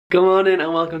Good morning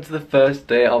and welcome to the first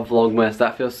day of vlogmas.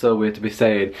 That feels so weird to be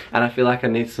saying, and I feel like I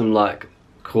need some like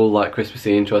cool like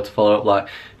Christmassy intro to follow up, like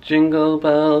jingle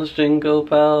bells,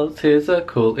 here's a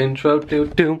cool intro, do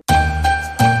do.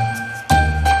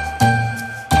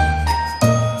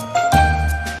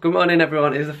 Good morning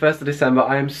everyone, it is the 1st of December.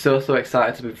 I am so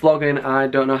excited to be vlogging. I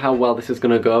don't know how well this is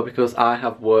going to go because I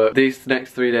have work. These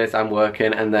next 3 days I'm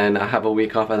working and then I have a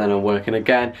week off and then I'm working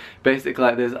again. Basically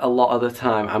like there's a lot of the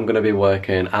time I'm going to be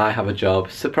working. I have a job.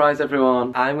 Surprise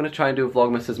everyone. I'm going to try and do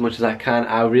vlogmas as much as I can.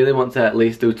 I really want to at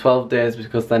least do 12 days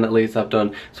because then at least I've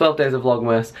done 12 days of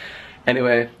vlogmas.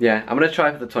 Anyway, yeah, I'm going to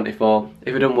try for the 24.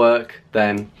 If it doesn't work,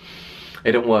 then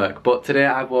it didn't work. But today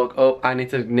I woke up, I need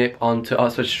to nip onto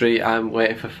Oxford Street. I'm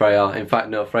waiting for Freya. In fact,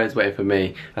 no, Freya's waiting for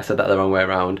me. I said that the wrong way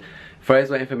around. Freya's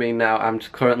waiting for me now. I'm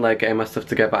just currently getting my stuff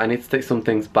together. I need to take some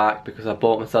things back because I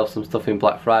bought myself some stuff in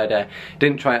Black Friday.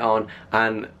 Didn't try it on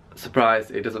and surprise,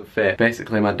 it doesn't fit.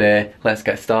 Basically my day, let's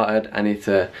get started. I need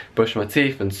to brush my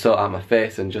teeth and sort out my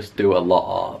face and just do a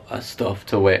lot of stuff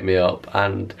to wake me up,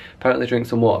 and apparently drink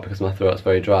some water because my throat's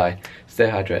very dry. Stay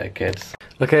hydrated, kids.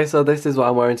 Okay, so this is what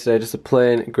I'm wearing today, just a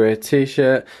plain grey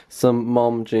t-shirt, some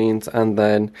mom jeans and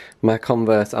then my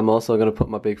Converse. I'm also going to put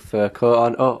my big fur coat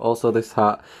on. Oh, also this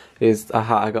hat is a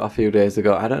hat I got a few days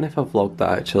ago. I don't know if I vlogged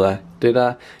that actually. Did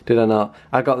I? Did I not?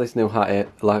 I got this new hat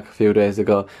like a few days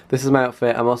ago. This is my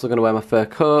outfit. I'm also going to wear my fur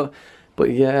coat.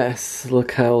 But yes,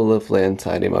 look how lovely and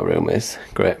tidy my room is.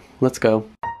 Great. Let's go.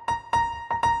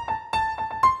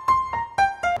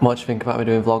 What do you think about me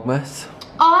doing vlogmas?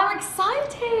 Oh, I'm excited!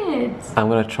 I'm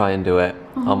going to try and do it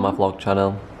on my vlog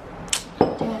channel.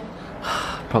 Yeah.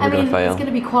 Probably going to fail. It's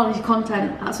going to be quality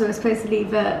content. That's why we're supposed to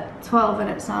leave at 12 and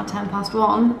it's now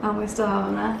 1:10 and we still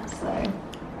haven't left, so.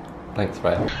 Thanks,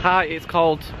 Freya. Hi, it's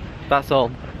cold. That's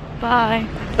all. Bye.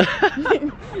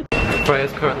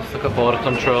 Freya's currently stuck at border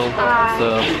control,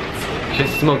 so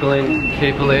she's smuggling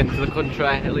people into the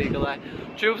country illegally.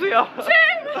 Tubes here!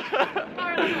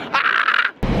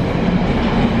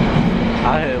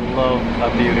 I love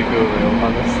a beauty guru,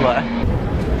 honestly.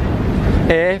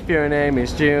 If your name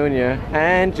is Junior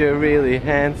and you're really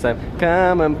handsome,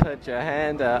 come and put your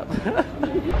hand up.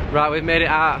 Right, we've made it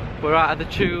out. We're out of the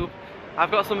tube.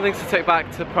 I've got some things to take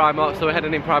back to Primark, so we're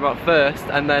heading in Primark first,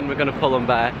 and then we're going to Pull and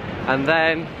Bear, and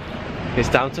then it's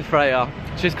down to Freya.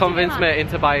 She's convinced me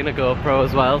into buying a GoPro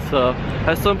as well, so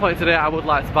at some point today I would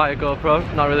like to buy a GoPro.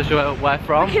 Not really sure where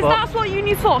from. Because that's what you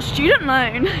need for, student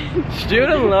loan.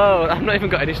 Student loan? I've not even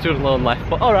got any student loan left,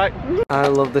 but alright. I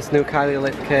love this new Kylie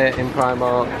lip kit in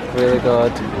Primark, really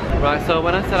good. Right, so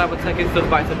when I said I was taking stuff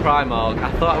back to Primark,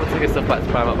 I thought I was taking stuff back to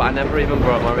Primark, but I never even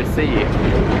brought my receipt.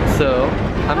 So,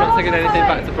 I'm not taking anything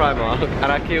back to Primark,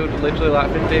 and I queued literally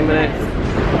like 15 minutes.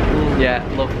 Yeah,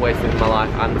 love wasting my life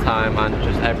and time and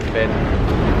just everything.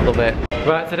 Love it.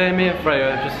 Right, today me and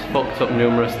Freya have just fucked up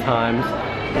numerous times.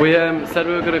 We said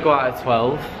we were going to go out at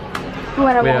 12. We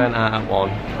went out at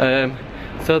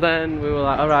 1. So then we were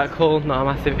like, alright, cool, not a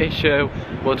massive issue.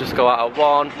 We'll just go out at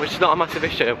 1, which is not a massive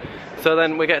issue. So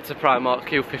then we get to Primark,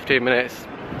 queue 15 minutes.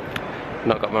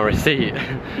 Not got my receipt.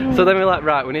 So then we're like,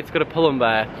 right, we need to go to Pull and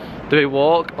Bear. Do we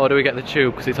walk or do we get the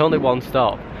tube? Because it's only one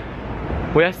stop.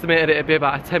 We estimated it'd be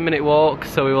about a 10-minute walk,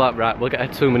 so we were like, right, we'll get a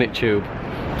 2-minute tube.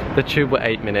 The tube were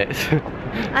 8 minutes.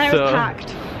 And it was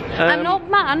packed. An old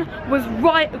man was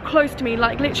right close to me,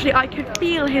 like literally I could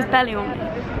feel his belly on me.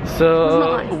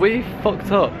 So nice. we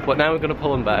fucked up, but now we're gonna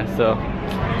Pull and Bear, so.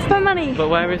 Spend money. But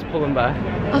where is Pull and Bear?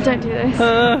 Oh, don't do this.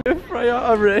 Freya,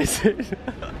 I'm racing.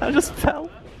 I just fell.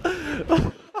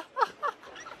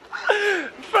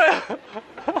 Freya.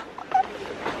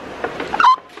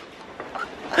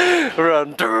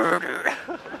 Run.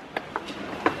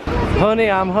 Honey,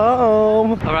 I'm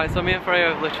home. Alright, so me and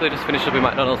Freya have literally just finished up in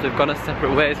McDonald's. We've gone our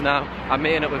separate ways now. I'm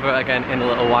meeting up with her again in a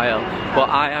little while. But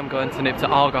I am going to nip to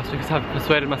Argos because I've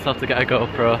persuaded myself to get a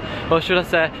GoPro. Or should I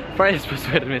say, Freya's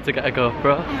persuaded me to get a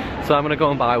GoPro. So I'm going to go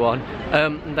and buy one.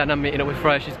 And then I'm meeting up with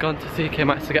Freya. She's gone to CK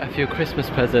Maxx to get a few Christmas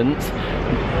presents.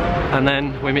 And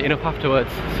then we're meeting up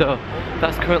afterwards. So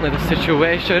that's currently the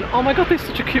situation. Oh my god, this is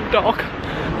such a cute dog.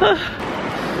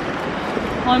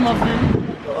 I love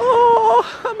him. Oh,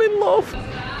 I'm in love.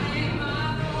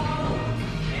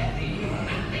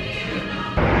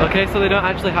 Okay, so they don't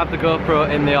actually have the GoPro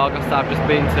in the Argos that I've just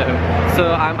been to.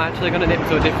 So I'm actually going to nip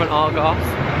to a different Argos.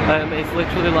 It's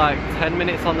literally like 10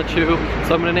 minutes on the tube,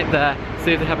 so I'm gonna nip there,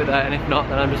 see if they have it there, and if not,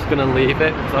 then I'm just gonna leave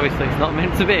it, because obviously it's not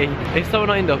meant to be. It's so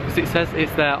annoying though, because it says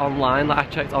it's there online, like I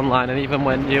checked online, and even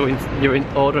when you're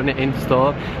ordering it in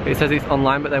store, it says it's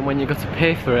online, but then when you go to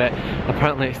pay for it,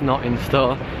 apparently it's not in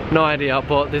store. No idea,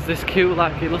 but there's this cute,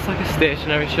 like, it looks like a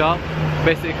stationery shop.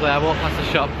 Basically, I walked past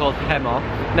a shop called Hemo,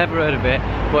 never heard of it,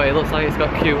 but it looks like it's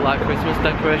got cute, like, Christmas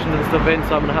decorations and stuff in,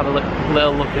 so I'm gonna have a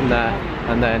little look in there,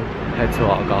 and then head to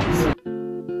Autogoss.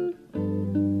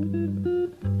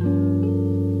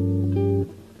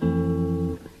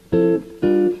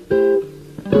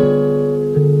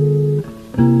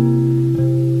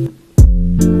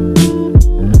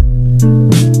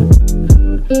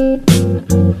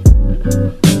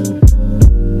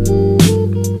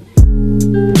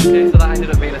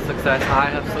 I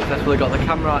have successfully got the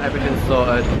camera, everything's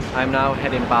sorted. I'm now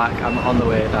heading back. I'm on the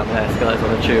way down the escalators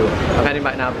on the tube. I'm heading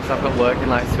back now because I've got work in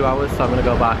like 2 hours, so I'm going to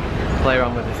go back, play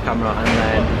around with this camera, and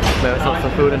then maybe myself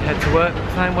some food and head to work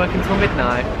because I'm working till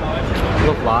midnight.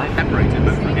 Love life. Separated,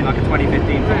 but in like a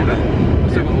 2015 folder.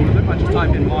 I've still got all of them. I just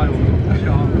typed in miles.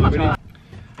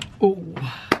 Oh.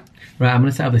 Right, I'm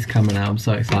going to set up this camera now. I'm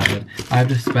so excited. I've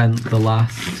just spent the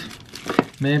last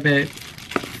maybe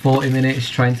 40 minutes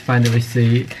trying to find a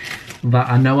receipt that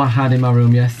I know I had in my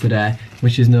room yesterday,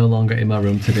 which is no longer in my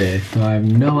room today, so I have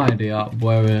no idea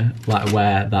where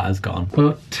that has gone.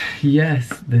 But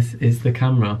yes, this is the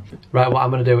camera. Right, what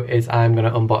I'm gonna do is I'm gonna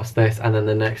unbox this, and then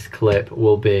the next clip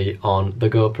will be on the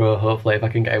GoPro, hopefully, if I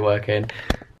can get it working.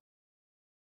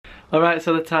 Alright,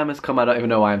 so the time has come. I don't even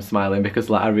know why I'm smiling, because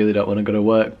like I really don't want to go to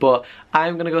work, but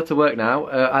I'm going to go to work now.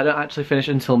 I don't actually finish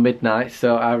until midnight,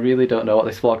 so I really don't know what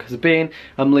this vlog has been.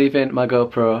 I'm leaving my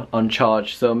GoPro on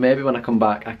charge, so maybe when I come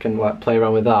back I can like play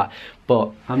around with that,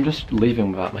 but I'm just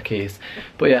leaving without my keys.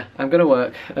 But yeah, I'm going to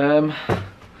work.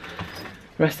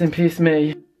 Rest in peace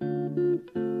me.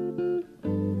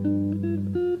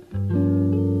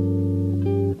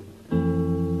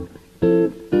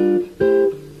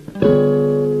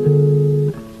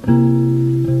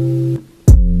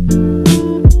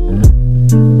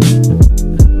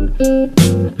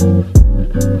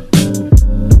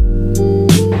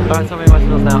 Alright, so I'm in my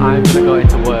skills now. I'm going to go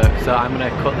into work, so I'm going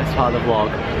to cut this part of the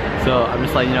vlog. So I'm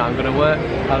just letting you know I'm going to work.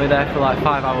 I'll be there for like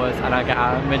 5 hours and I get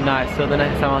out at midnight, so the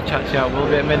next time I'll chat to you out will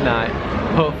be at midnight.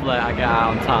 Hopefully I get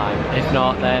out on time. If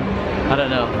not, then I don't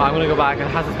know. But I'm going to go back and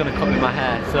Haz is going to cut me my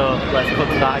hair, so let's cut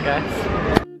to that, I guess.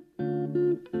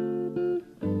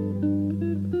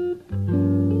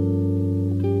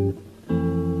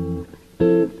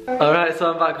 Alright,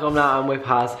 so I'm back home now. I'm with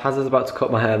Haz. Haz is about to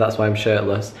cut my hair, that's why I'm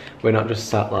shirtless. We're not just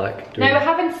sat like doing... No, we're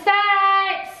having sex!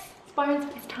 It's Byron's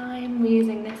first time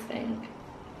using this thing.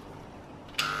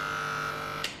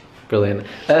 Brilliant.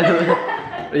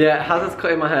 Yeah, Haz is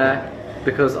cutting my hair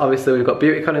because obviously we've got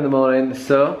BeautyCon in the morning,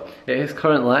 so it is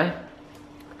currently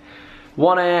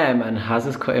 1 AM and Haz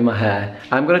is cutting my hair.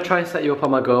 I'm going to try and set you up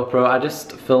on my GoPro. I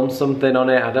just filmed something on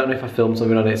it. I don't know if I filmed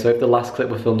something on it, so if the last clip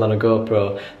was filmed on a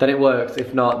GoPro, then it works.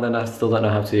 If not, then I still don't know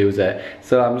how to use it.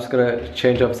 So I'm just going to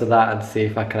change over to that and see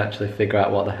if I can actually figure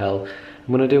out what the hell I'm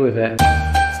going to do with it.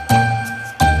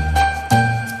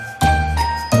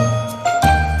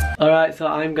 Alright, so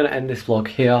I'm going to end this vlog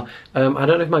here. I don't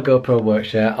know if my GoPro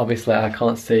works yet. Obviously I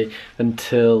can't see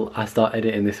until I start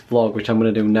editing this vlog, which I'm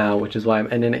going to do now, which is why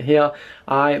I'm ending it here.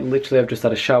 I literally have just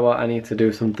had a shower. I need to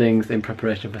do some things in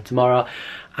preparation for tomorrow.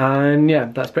 And yeah,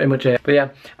 that's pretty much it. But yeah,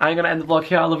 I'm going to end the vlog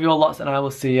here. I love you all lots and I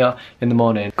will see you in the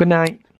morning. Good night.